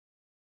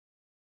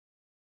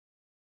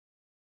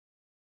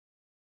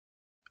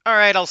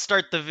Alright, I'll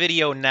start the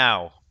video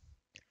now.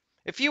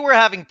 If you were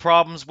having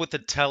problems with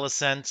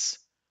Intellisense,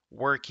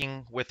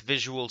 working with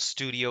Visual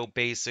Studio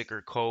Basic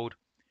or Code,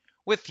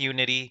 with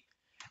Unity,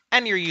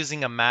 and you're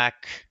using a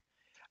Mac,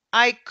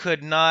 I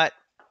could not,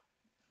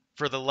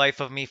 for the life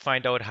of me,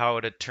 find out how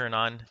to turn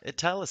on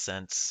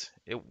Intellisense.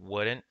 It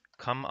wouldn't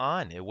come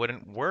on, it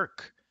wouldn't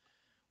work.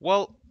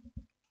 Well,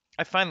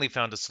 I finally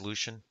found a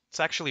solution. It's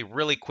actually a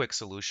really quick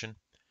solution.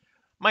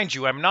 Mind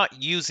you, I'm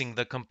not using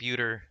the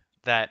computer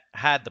that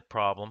had the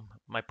problem.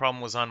 My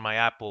problem was on my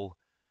Apple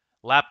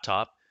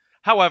laptop.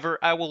 However,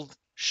 I will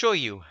show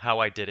you how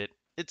I did it.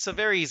 It's a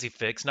very easy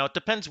fix. Now it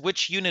depends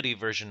which Unity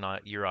version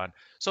you're on.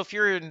 So if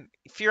you're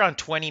on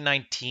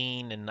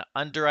 2019 and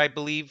under, I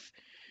believe,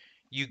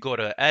 you go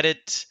to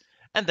Edit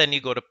and then you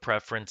go to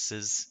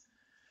Preferences.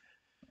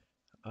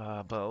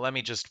 But let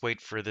me just wait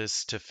for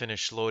this to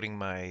finish loading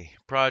my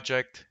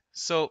project.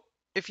 So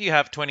if you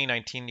have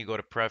 2019, you go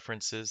to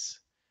Preferences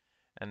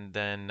and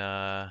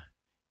then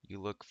you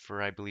look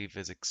for, I believe,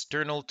 is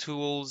External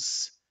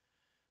Tools,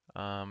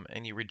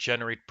 and you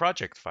regenerate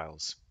project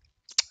files.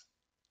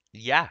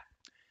 Yeah,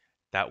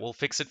 that will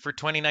fix it for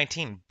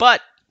 2019. But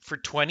for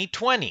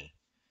 2020,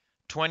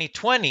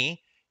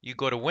 you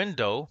go to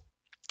Window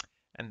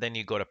and then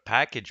you go to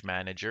Package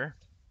Manager.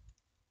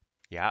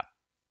 Yeah,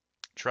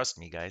 trust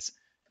me, guys,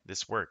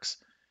 this works.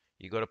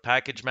 You go to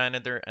Package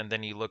Manager and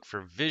then you look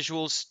for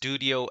Visual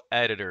Studio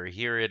Editor.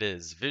 Here it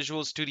is,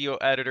 Visual Studio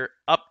Editor,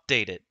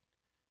 update it.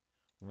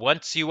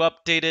 Once you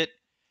update it,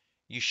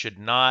 you should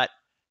not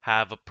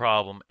have a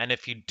problem. And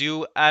if you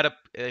do have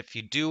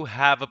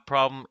a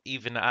problem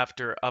even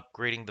after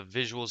upgrading the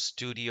Visual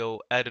Studio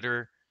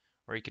Editor,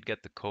 or you could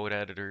get the code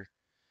editor,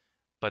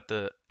 but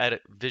the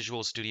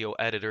Visual Studio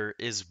Editor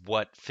is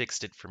what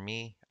fixed it for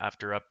me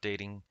after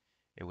updating.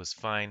 It was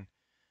fine.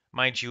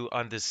 Mind you,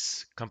 on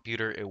this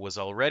computer it was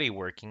already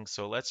working,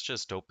 so let's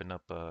just open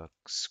up a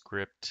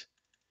script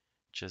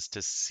just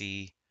to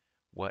see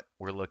what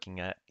we're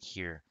looking at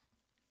here.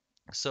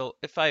 So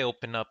if I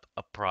open up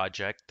a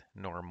project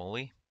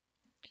normally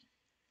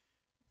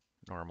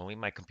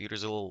my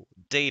computer's a little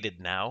dated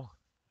now.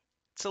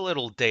 It's a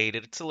little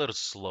dated, it's a little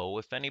slow.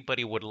 If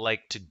anybody would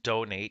like to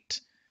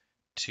donate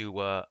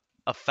to a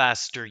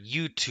faster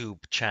YouTube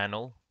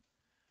channel,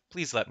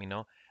 please let me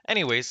know.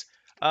 Anyways,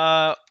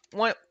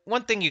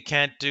 one thing you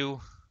can't do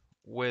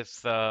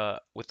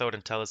without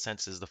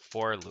IntelliSense is the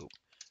for loop.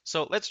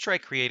 So let's try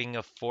creating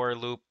a for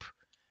loop,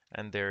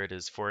 and there it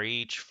is, for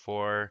each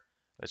for.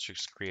 Let's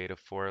just create a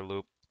for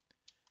loop.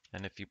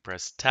 And if you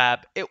press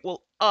tab, it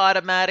will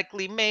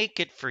automatically make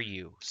it for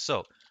you.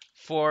 So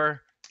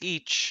for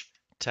each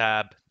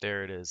tab,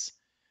 there it is.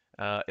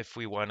 If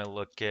we want to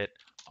look at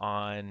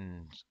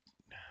on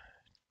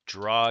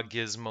draw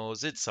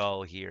gizmos, it's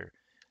all here.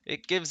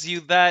 It gives you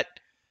that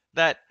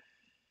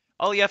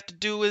all you have to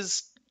do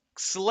is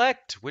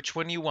select which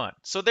one you want.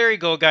 So there you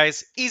go,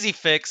 guys. Easy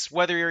fix,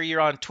 whether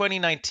you're on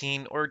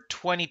 2019 or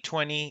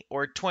 2020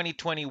 or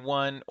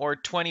 2021 or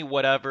 20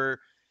 whatever.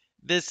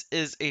 This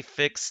is a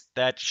fix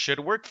that should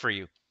work for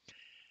you.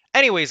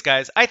 Anyways,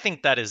 guys, I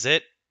think that is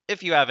it.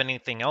 If you have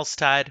anything else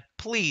to add,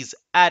 please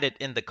add it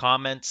in the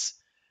comments,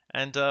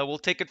 and we'll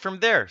take it from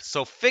there.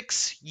 So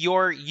fix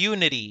your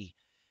Unity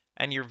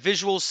and your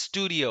Visual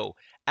Studio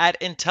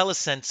at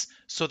IntelliSense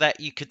so that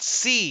you could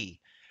see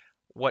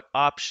what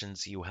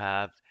options you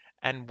have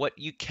and what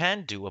you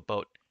can do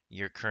about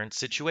your current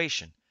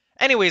situation.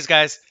 Anyways,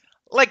 guys,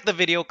 like the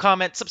video,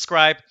 comment,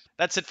 subscribe.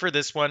 That's it for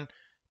this one.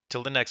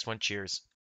 Till the next one, cheers.